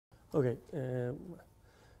Okay.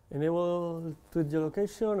 Enable tweet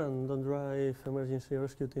geolocation and don't drive emergency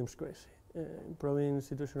rescue teams crazy. Improving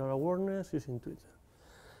situational awareness using Twitter.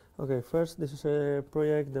 Okay, first, this is a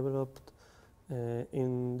project developed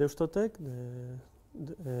in Deustotech,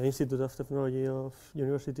 the Institute of Technology of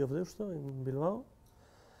University of Deusto in Bilbao.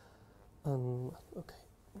 And okay,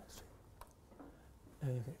 let's see.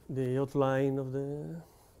 The outline of the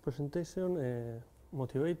presentation,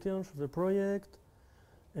 motivations of the project,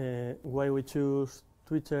 why we choose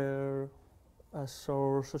Twitter as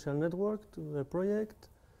our social network to the project,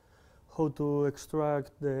 how to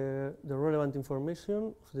extract the relevant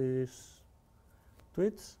information of these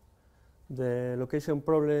tweets, the location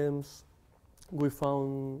problems we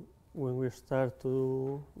found when we start to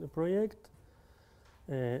do the project,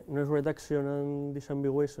 noise reduction and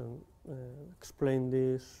disambiguation, explain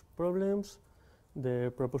these problems,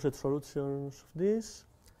 the proposed solutions of this,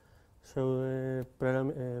 so the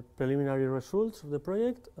preliminary results of the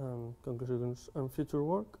project and conclusions and future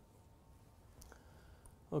work.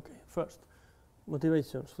 Okay, first,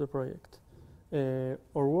 motivations of the project.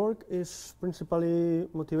 Our work is principally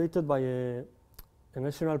motivated by a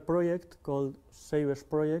national project called SMERST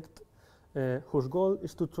project, whose goal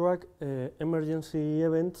is to track emergency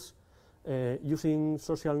events using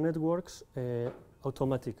social networks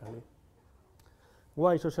automatically.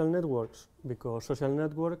 Why social networks? Because social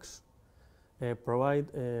networks provide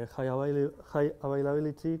high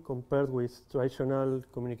availability compared with traditional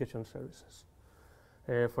communication services.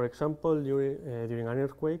 For example, during an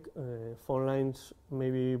earthquake, phone lines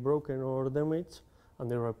may be broken or damaged, and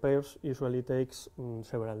the repairs usually takes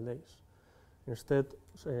several days. Instead,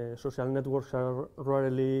 social networks are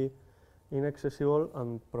rarely inaccessible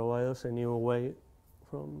and provide us a new way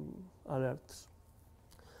from alerts.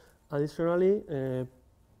 Additionally,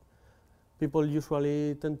 people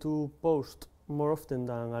usually tend to post more often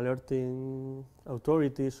than alerting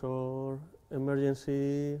authorities or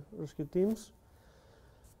emergency rescue teams.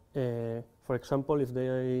 For example, if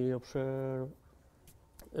they observe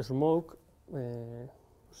smoke,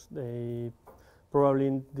 they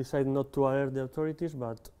probably decide not to alert the authorities,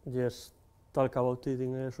 but just talk about it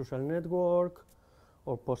in a social network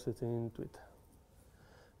or post it in Twitter.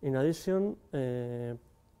 In addition,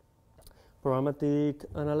 programmatic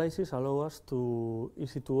analysis allows us to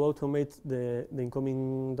automate the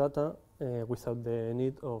incoming data without the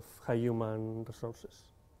need of high human resources.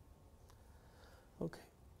 Okay.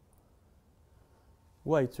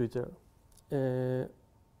 Why Twitter?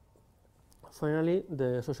 Finally,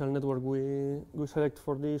 the social network we select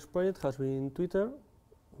for this project has been Twitter,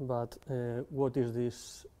 but what is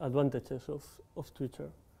these advantages of Twitter?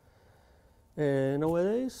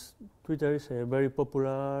 Nowadays, Twitter is a very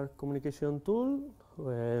popular communication tool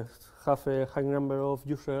with have a high number of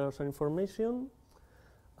users and information,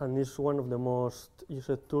 and is one of the most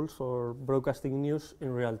used tools for broadcasting news in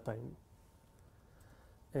real time.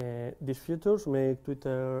 These features make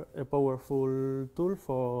Twitter a powerful tool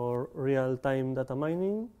for real-time data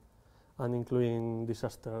mining and including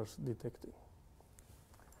disasters detecting.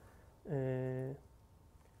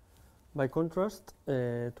 By contrast,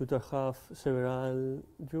 Twitter have several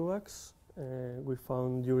drawbacks we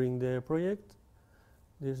found during the project.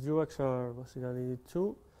 These drawbacks are basically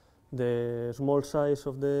two: the small size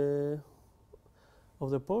of the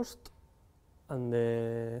post and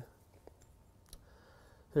the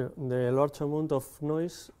large amount of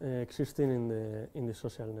noise existing in the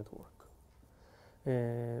social network.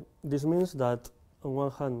 This means that on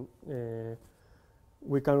one hand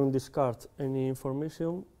we cannot discard any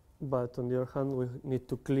information, but on the other hand we need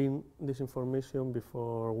to clean this information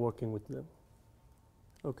before working with them.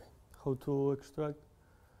 Okay, how to extract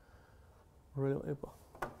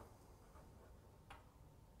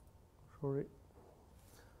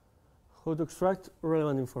how to extract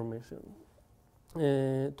relevant information.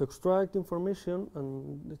 To extract information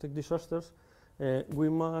and detect disasters, we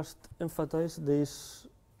must emphasize this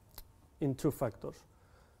in two factors: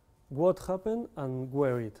 what happened and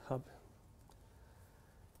where it happened.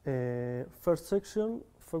 First section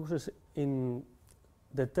focuses in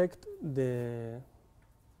detect in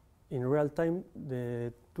real time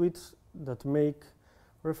the tweets that make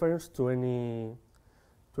reference to any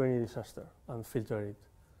disaster and filter it.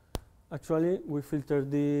 Actually, we filter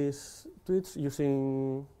these tweets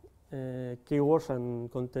using keywords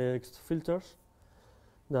and context filters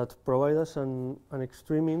that provide us an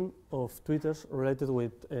streaming of tweets related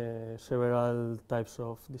with several types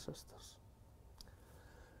of disasters.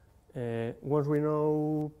 Once we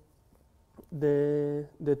know the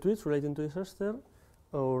tweets relating to disaster,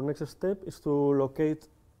 our next step is to locate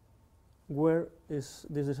where is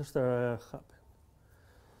this disaster happened.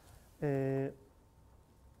 Okay.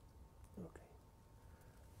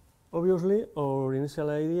 Obviously, our initial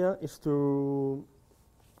idea is to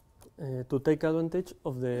take advantage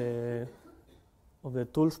of the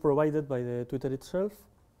tools provided by the Twitter itself,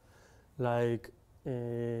 like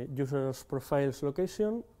users' profiles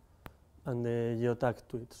location and the geotag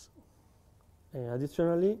tweets.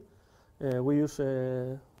 Additionally, we use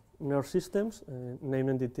NER systems, name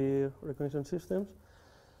entity recognition systems,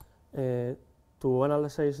 to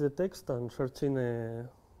analyze the text and searching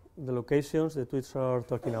the locations the tweets are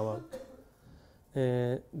talking about.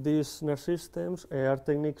 These NER systems are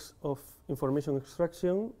techniques of information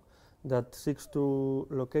extraction that seeks to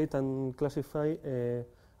locate and classify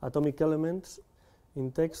atomic elements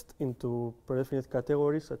in text into predefined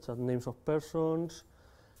categories such as names of persons,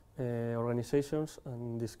 organizations,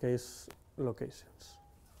 and in this case, locations.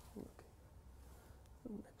 Okay.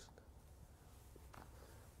 Next.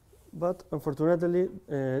 But unfortunately,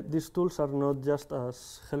 these tools are not just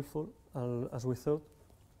as helpful as we thought,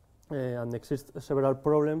 and exist several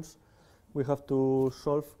problems we have to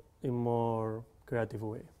solve in more creative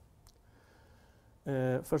way.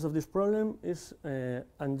 First of this problem is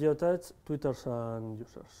ungeotagged tweeters and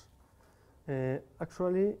users.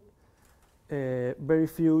 Actually, very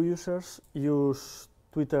few users use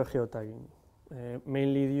Twitter geotagging,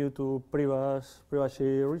 mainly due to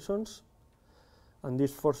privacy reasons, and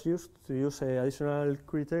this forces you to use additional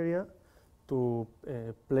criteria to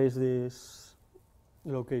place these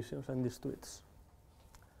locations and these tweets.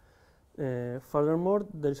 Furthermore,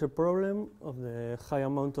 there is a problem of the high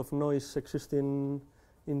amount of noise existing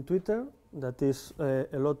in Twitter, that is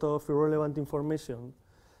a lot of irrelevant information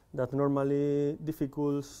that normally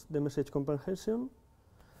difficults the message comprehension.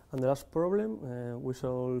 And the last problem, we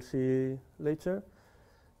shall see later,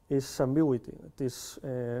 is ambiguity. It is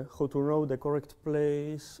how to know the correct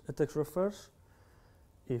place a text refers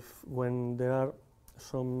when there are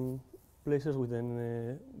some places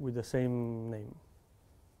within with the same name.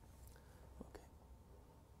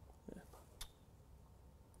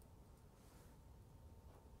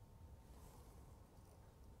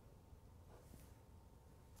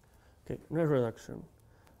 Okay, noise reduction.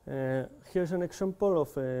 Here's an example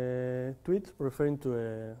of a tweet referring to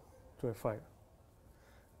a fire.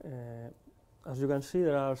 As you can see,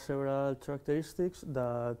 there are several characteristics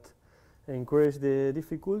that increase the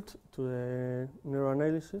difficulty to the neural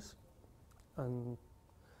analysis, and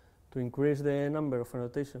to increase the number of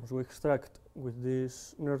annotations we extract with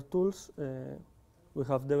these NER tools, we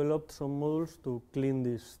have developed some modules to clean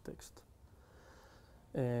this text.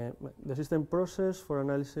 The system process for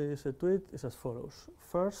analysis a tweet is as follows.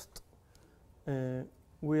 First,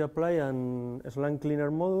 we apply a slang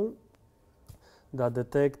cleaner module that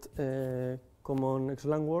detects common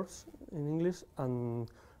slang words in English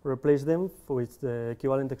and replace them with the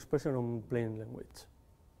equivalent expression on plain language.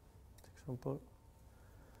 Example.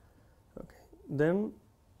 Okay. Then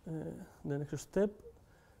the next step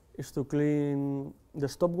is to clean the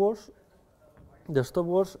stop words. The stop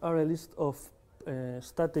words are a list of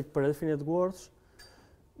static predefined words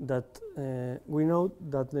that we know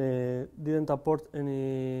that didn't apport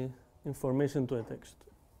any information to the text.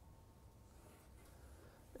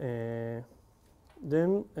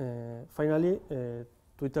 Then finally,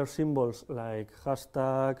 Twitter symbols like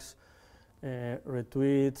hashtags,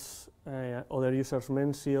 retweets, other users'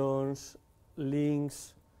 mentions,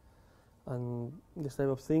 links, and this type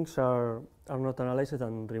of things are not analyzed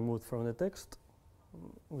and removed from the text.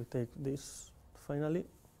 We take this finally.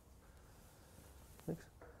 Next.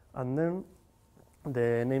 And then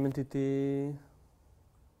the name entity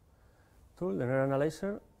tool, the NER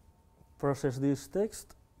analyzer, process this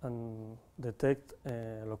text and detect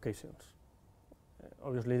locations.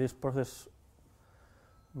 Obviously, this process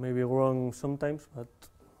may be wrong sometimes, but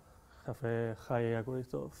have a high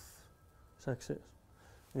accuracy of success.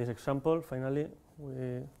 In this example, finally,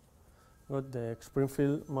 we got the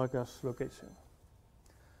Springfield Marcus location.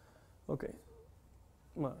 Okay,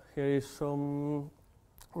 well, here is some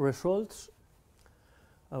results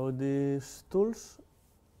about these tools.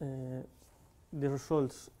 The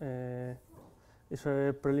results is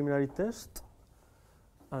a preliminary test,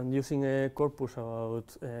 and using a corpus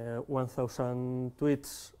about 1,000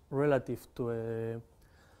 tweets relative to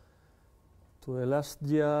the last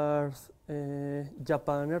year's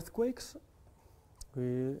Japan earthquakes.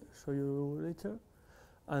 We show you later.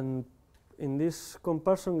 And in this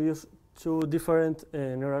comparison, we use two different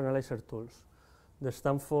neural analyzer tools. The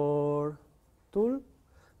Stanford tool,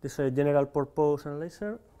 this is a general purpose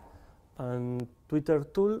analyzer, and Twitter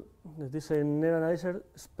tool, that is a neural analyzer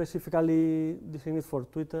specifically designed for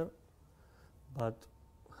Twitter, but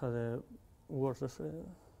had a worse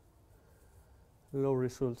low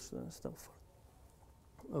results than Stanford.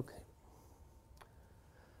 Okay.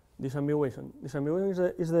 Disambiguation.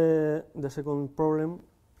 Disambiguation is the second problem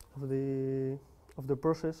of the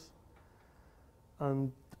process,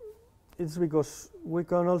 and it's because we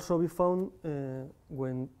can also be found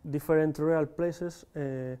when different real places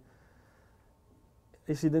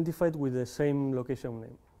is identified with the same location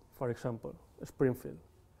name. For example, Springfield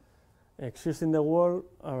exists in the world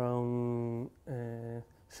around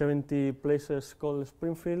 70 places called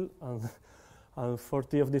Springfield, and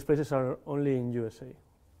 40 of these places are only in USA.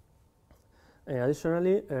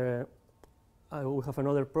 Additionally, we have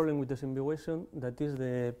another problem with disambiguation, that is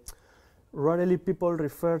rarely people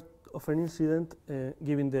refer of an incident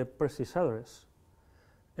giving the precise address,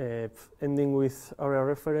 ending with area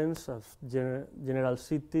reference as general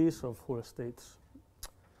cities of whole states.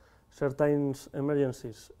 Certain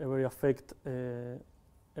emergencies ever affect a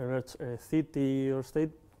city or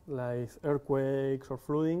state, like earthquakes or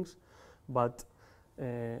floodings, but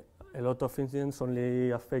a lot of incidents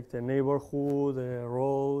only affect a neighborhood, a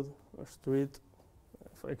road, a street.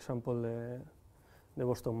 For example, the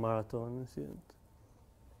Boston Marathon incident.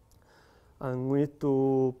 And we need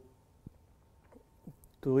to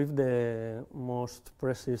give the most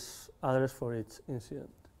precise address for each incident.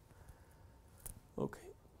 Okay.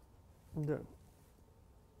 Then,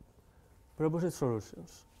 proposed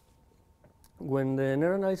solutions. When the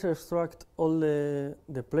neural analyzer extracts all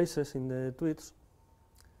the places in the tweets,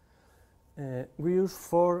 we use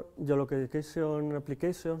 4 geolocalization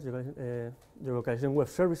applications, geolocalization web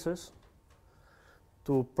services,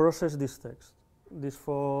 to process this text. These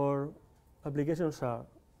 4 applications are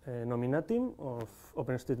Nominatim of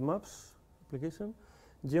OpenStreetMaps application,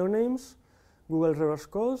 GeoNames, Google Reverse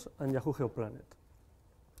Calls, and Yahoo GeoPlanet.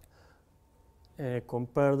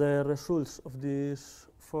 Compare the results of these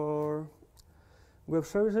 4 web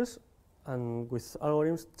services, and with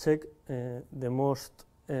algorithms check the most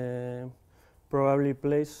probably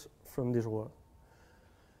place from this world.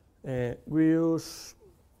 We use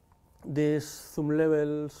this zoom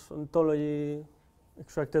levels ontology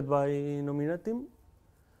extracted by Nominatim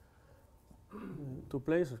to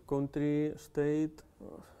place country, state,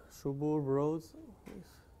 suburb, roads with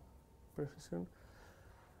precision.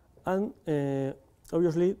 And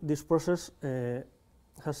obviously this process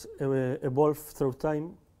has evolved through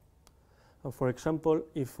time. And for example,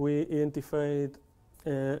 if we identified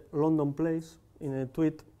a London place in a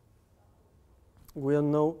tweet, we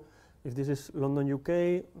don't know if this is London,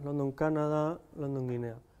 UK, London, Canada, London,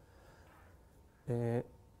 Guinea.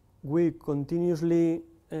 We continuously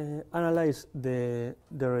analyze the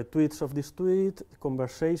retweets of this tweet,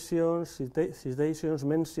 conversations, citations,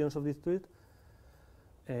 mentions of this tweet,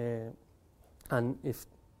 and if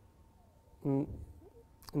in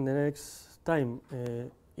the next time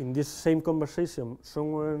in this same conversation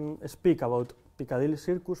someone speak about Piccadilly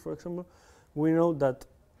Circus, for example, we know that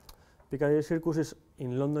Piccadilly Circus is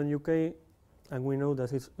in London, UK, and we know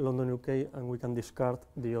that it's London, UK, and we can discard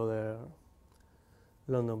the other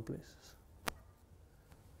London places.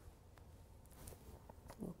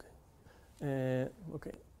 Okay.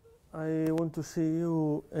 Okay. I want to see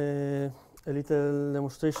you a little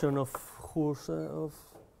demonstration of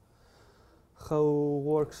how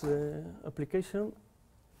works the application.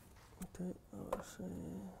 Okay.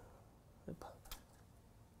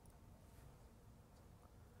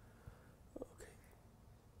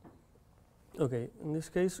 Okay, in this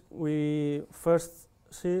case, we first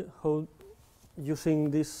see how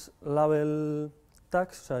using this label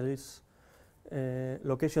tags, so this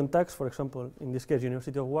location tags, for example, in this case,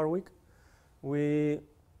 University of Warwick, we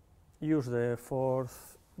use the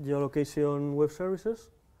 4th geolocation web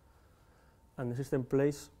services, and the system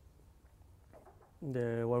places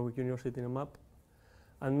the Warwick University in a map,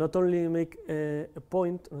 and not only make a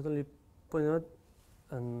point, not only point out,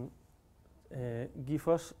 and give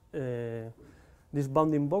us these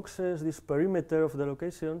bounding boxes, this perimeter of the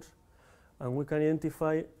locations, and we can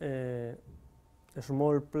identify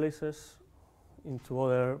small places into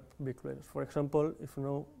other big places. For example, if you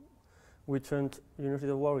know we change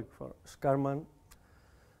University of Warwick for Scarman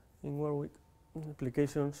in Warwick,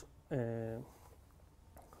 applications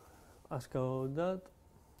ask about that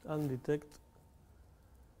and detect.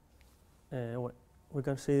 Well, we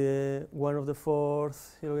can see one of the 4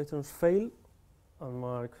 geolocations fail and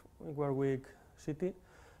mark Warwick City,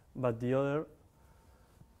 but the other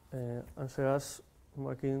answer us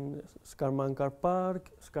marking Scarman Car Park,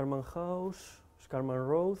 Scarman House, Scarman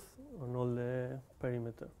Road, on all the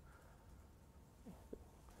perimeter.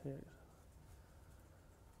 Here.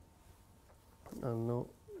 And now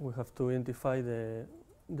we have to identify the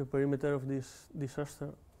perimeter of this disaster.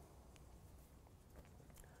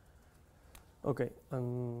 Okay,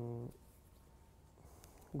 and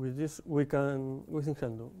with this we can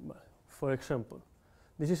do. For example,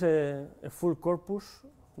 this is a full corpus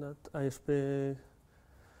that I explained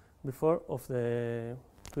before of the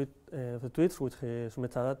tweets with his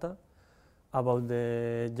metadata about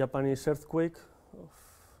the Japanese earthquake of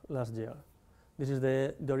last year. This is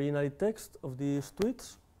the original text of these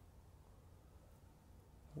tweets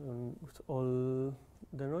with all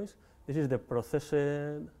the noise. This is the processed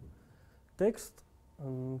text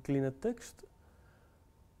and cleaned text,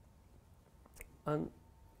 and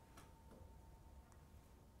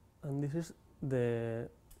this is the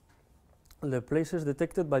places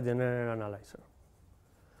detected by the NER analyzer.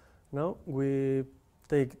 Now we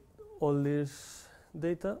take all this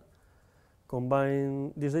data,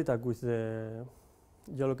 combine this data with the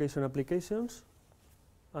geolocation applications,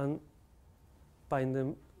 and put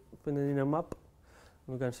them in a map.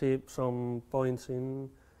 We can see some points in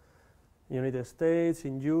United States,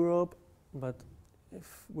 in Europe, but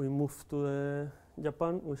if we move to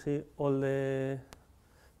Japan, we see all the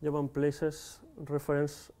Japan places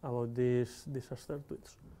reference about these disaster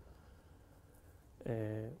tweets.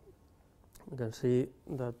 We can see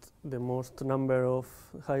that the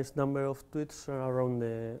highest number of tweets are around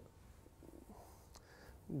the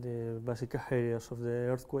basic areas of the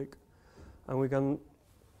earthquake, and we can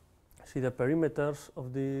see the perimeters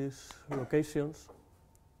of these locations.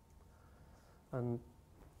 And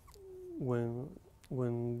when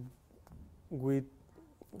with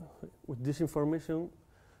this information,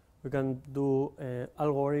 we can do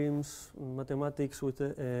algorithms, mathematics with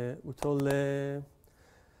all the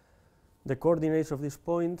coordinates of these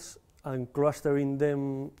points and clustering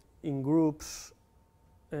them in groups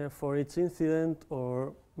for each incident,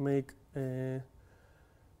 or make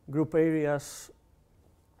group areas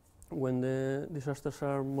when the disasters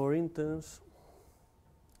are more intense.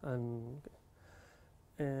 And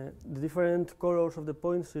the different colors of the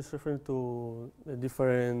points is referring to the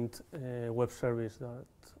different web service that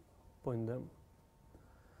point them.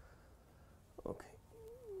 Okay.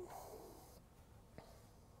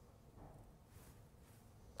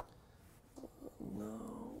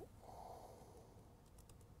 Now,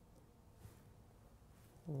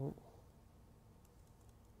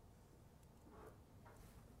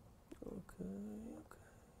 okay.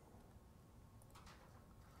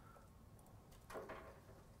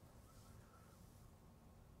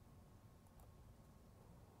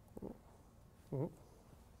 Mm-hmm.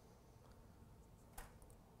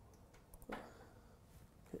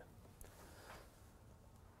 Yeah.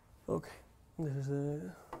 Okay, this is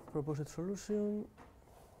the proposed solution.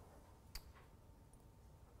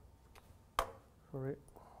 Sorry.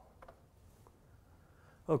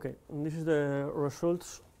 Okay, and this is the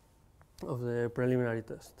results of the preliminary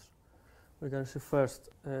tests. We can see first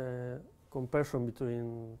comparison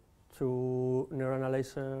between two NER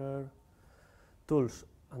analyzer tools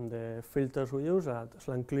and the filters we use, at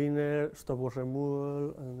slang cleaner, stopwatch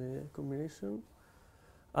removal, and the combination,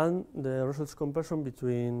 and the results comparison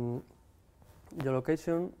between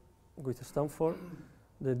geolocation with Stanford,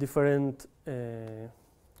 the different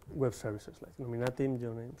web services like Nominatim,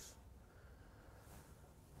 GeoNames.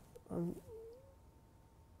 And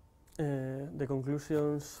the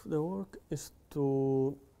conclusions of the work is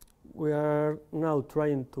we are now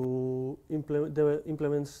trying to implement the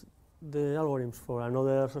algorithms for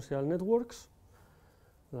another social networks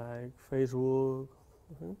like Facebook.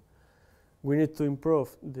 Okay. We need to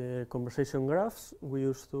improve the conversation graphs we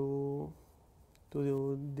use to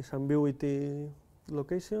do disambiguity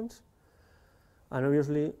locations, and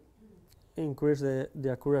obviously increase the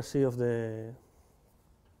accuracy of the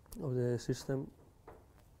system.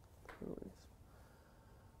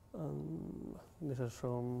 These are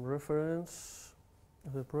some reference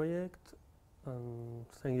of the project, and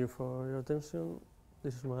thank you for your attention.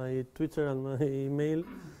 This is my Twitter and my email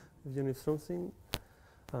if you need something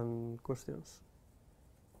and questions.